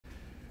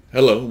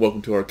Hello,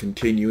 welcome to our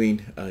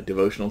continuing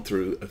devotional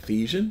through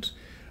Ephesians.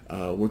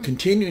 We're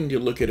continuing to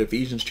look at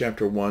Ephesians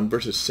chapter 1,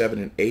 verses 7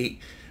 and 8.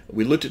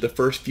 We looked at the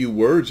first few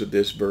words of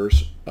this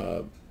verse,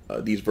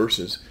 these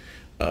verses,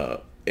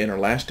 in our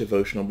last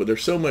devotional, but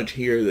there's so much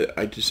here that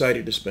I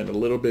decided to spend a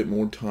little bit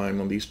more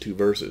time on these two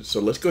verses. So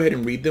let's go ahead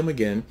and read them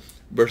again,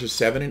 verses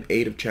 7 and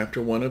 8 of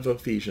chapter 1 of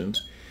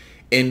Ephesians.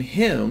 In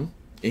Him,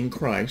 in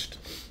Christ,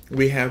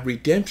 we have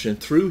redemption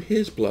through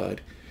His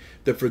blood,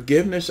 the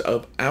forgiveness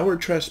of our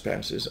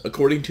trespasses,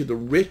 according to the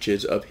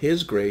riches of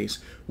His grace,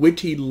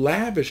 which He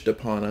lavished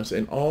upon us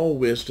in all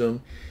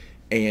wisdom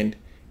and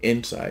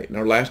insight. In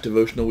our last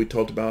devotional, we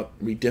talked about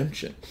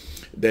redemption,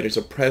 that it's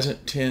a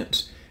present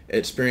tense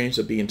experience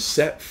of being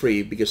set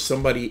free because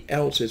somebody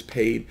else has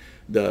paid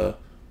the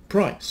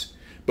price.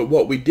 But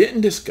what we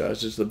didn't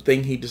discuss is the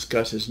thing he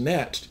discusses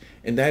next,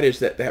 and that is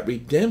that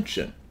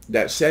redemption,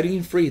 that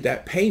setting free,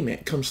 that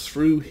payment comes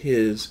through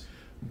His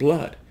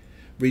blood.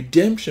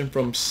 Redemption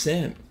from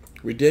sin,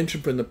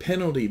 redemption from the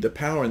penalty, the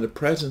power, and the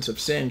presence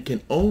of sin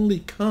can only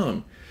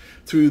come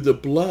through the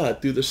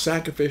blood, through the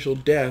sacrificial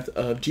death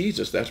of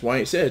Jesus. That's why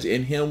it says,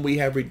 in Him we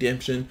have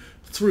redemption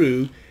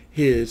through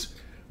His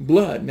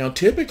blood. Now,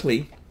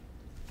 typically,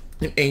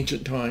 in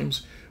ancient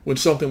times, when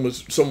someone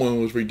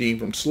was redeemed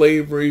from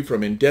slavery,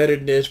 from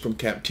indebtedness, from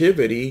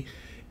captivity,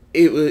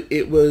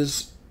 it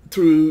was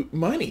through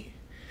money.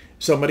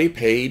 Somebody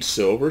paid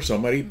silver,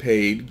 somebody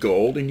paid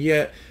gold, and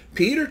yet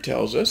Peter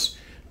tells us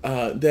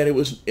that it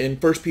was in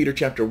 1 Peter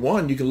chapter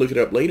 1, you can look it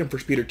up later in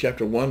 1 Peter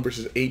chapter 1,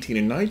 verses 18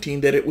 and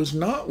 19, that it was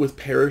not with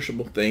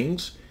perishable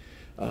things,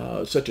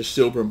 such as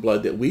silver and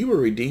blood, that we were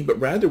redeemed, but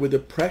rather with the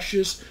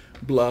precious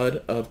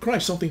blood of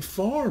Christ, something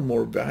far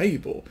more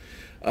valuable.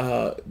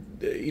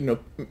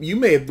 You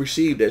may have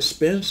received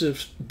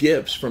expensive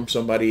gifts from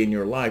somebody in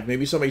your life.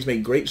 Maybe somebody's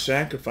made great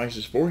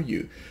sacrifices for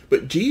you,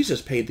 but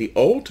Jesus paid the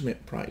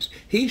ultimate price.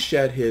 He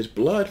shed His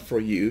blood for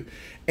you,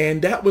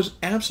 and that was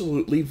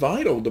absolutely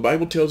vital. The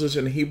Bible tells us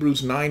in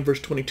Hebrews 9, verse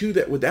 22,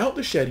 that without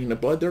the shedding of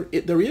blood,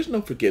 there is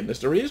no forgiveness,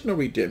 there is no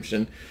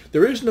redemption,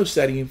 there is no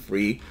setting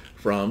free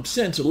from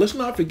sin. So let's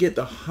not forget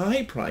the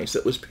high price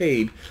that was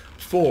paid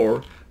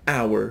for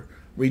our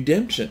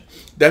redemption.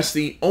 That's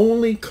the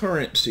only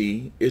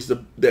currency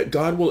that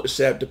God will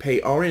accept to pay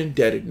our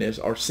indebtedness,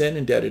 our sin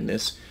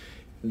indebtedness.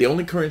 The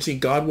only currency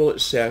God will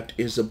accept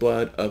is the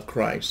blood of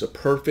Christ, a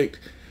perfect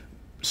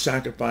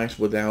sacrifice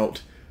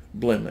without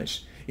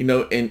blemish.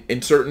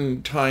 In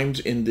certain times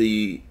in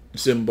the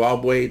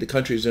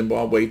country of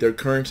Zimbabwe, their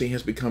currency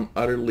has become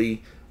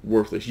utterly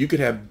worthless. You could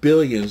have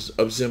billions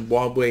of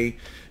Zimbabwe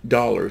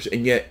dollars,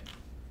 and yet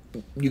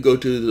you go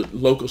to the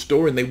local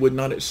store and they would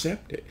not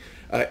accept it.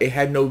 It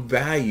had no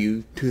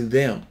value to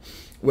them.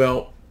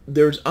 Well,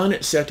 there's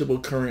unacceptable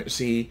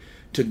currency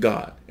to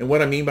God. And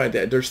what I mean by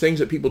that, there's things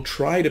that people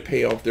try to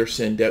pay off their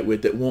sin debt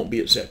with that won't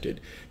be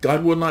accepted.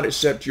 God will not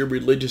accept your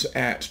religious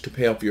acts to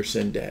pay off your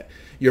sin debt,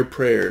 your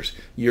prayers,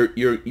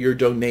 your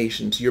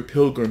donations, your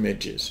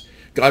pilgrimages.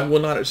 God will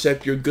not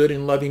accept your good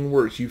and loving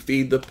works. You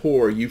feed the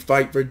poor, you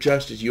fight for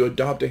justice, you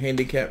adopt a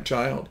handicapped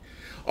child.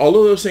 All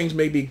of those things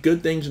may be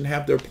good things and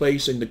have their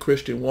place in the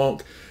Christian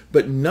walk,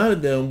 but none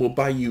of them will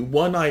buy you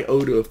one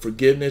iota of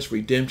forgiveness,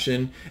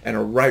 redemption, and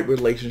a right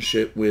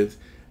relationship with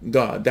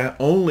God. That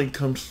only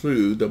comes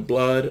through the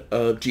blood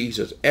of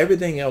Jesus.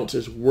 Everything else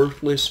is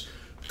worthless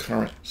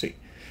currency.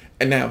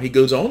 And now he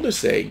goes on to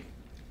say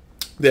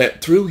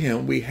that through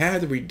Him we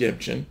have the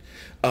redemption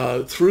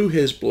through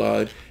His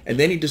blood, and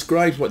then he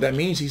describes what that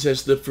means. He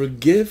says the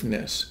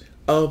forgiveness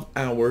of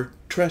our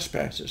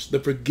trespasses. The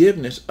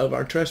forgiveness of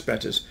our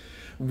trespasses.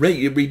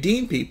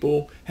 Redeemed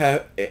people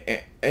have,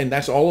 and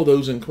that's all of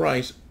those in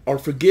Christ, are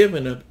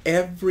forgiven of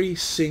every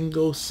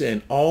single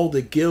sin, all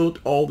the guilt,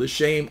 all the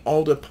shame,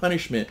 all the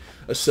punishment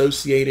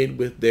associated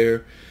with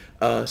their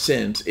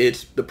sins.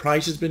 The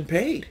price has been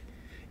paid.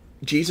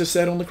 Jesus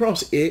said on the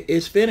cross, it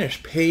is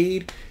finished,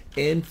 paid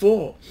in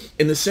full.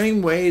 In the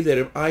same way that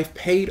if I've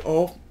paid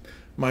off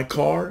my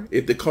car,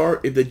 if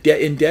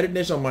the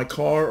indebtedness on my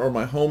car or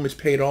my home is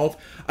paid off,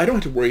 I don't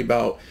have to worry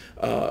about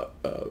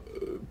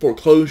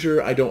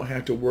foreclosure. I don't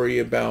have to worry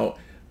about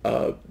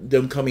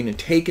them coming and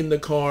taking the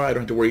car. I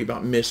don't have to worry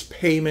about missed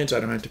payments. I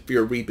don't have to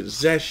fear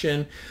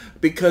repossession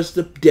because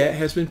the debt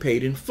has been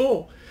paid in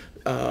full.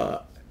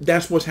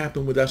 That's what's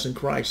happened with us in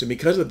Christ. And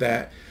because of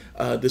that,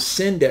 the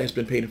sin debt has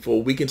been paid in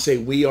full. We can say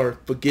we are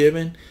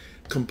forgiven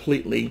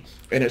completely,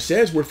 and it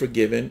says we're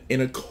forgiven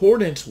in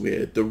accordance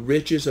with the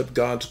riches of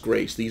God's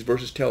grace. These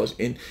verses tell us,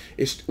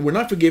 we're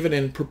not forgiven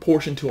in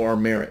proportion to our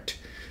merit.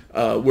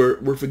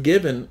 We're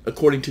forgiven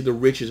according to the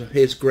riches of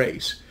His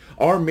grace.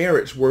 Our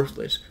merit's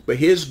worthless, but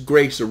His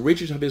grace, the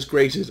riches of His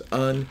grace, is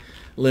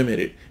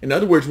unlimited. In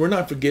other words, we're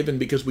not forgiven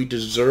because we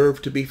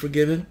deserve to be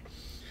forgiven.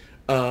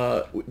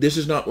 This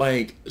is not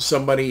like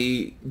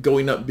somebody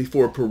going up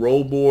before a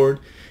parole board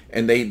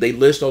and they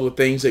list all the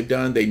things they've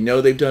done. They know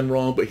they've done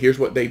wrong, but here's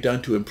what they've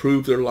done to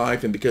improve their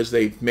life. And because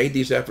they've made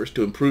these efforts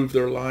to improve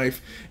their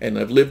life and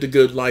have lived a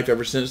good life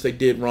ever since they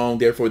did wrong,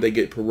 therefore they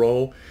get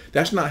parole.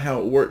 That's not how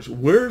it works.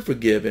 We're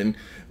forgiven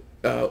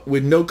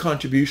with no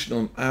contribution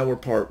on our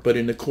part, but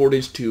in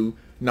accordance to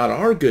not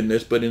our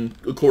goodness, but in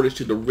accordance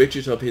to the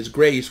riches of his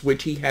grace,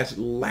 which he has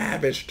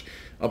lavished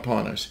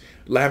upon us.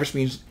 Lavish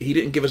means he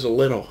didn't give us a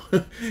little.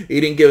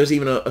 He didn't give us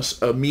even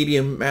a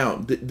medium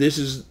amount. This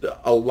is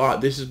a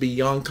lot. This is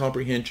beyond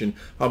comprehension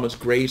how much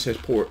grace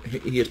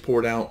he has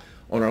poured out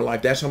on our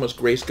life. That's how much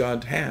grace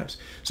God has.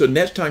 So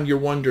next time you're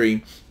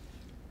wondering,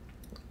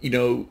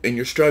 and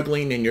you're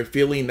struggling and you're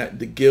feeling that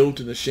the guilt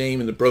and the shame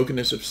and the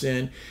brokenness of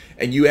sin,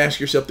 and you ask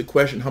yourself the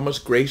question, how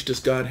much grace does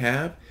God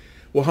have?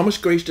 Well, how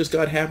much grace does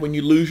God have when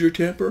you lose your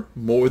temper?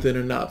 More than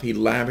enough. He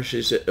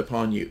lavishes it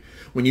upon you.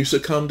 When you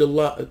succumb to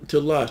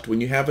lust, when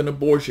you have an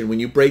abortion,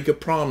 when you break a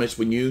promise,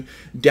 when you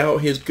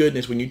doubt his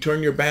goodness, when you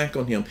turn your back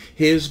on him,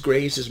 his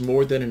grace is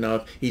more than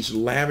enough. He's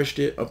lavished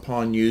it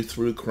upon you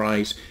through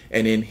Christ,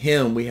 and in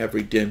him we have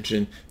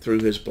redemption through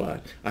his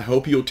blood. I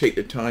hope you'll take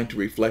the time to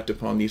reflect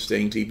upon these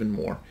things even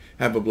more.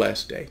 Have a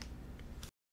blessed day.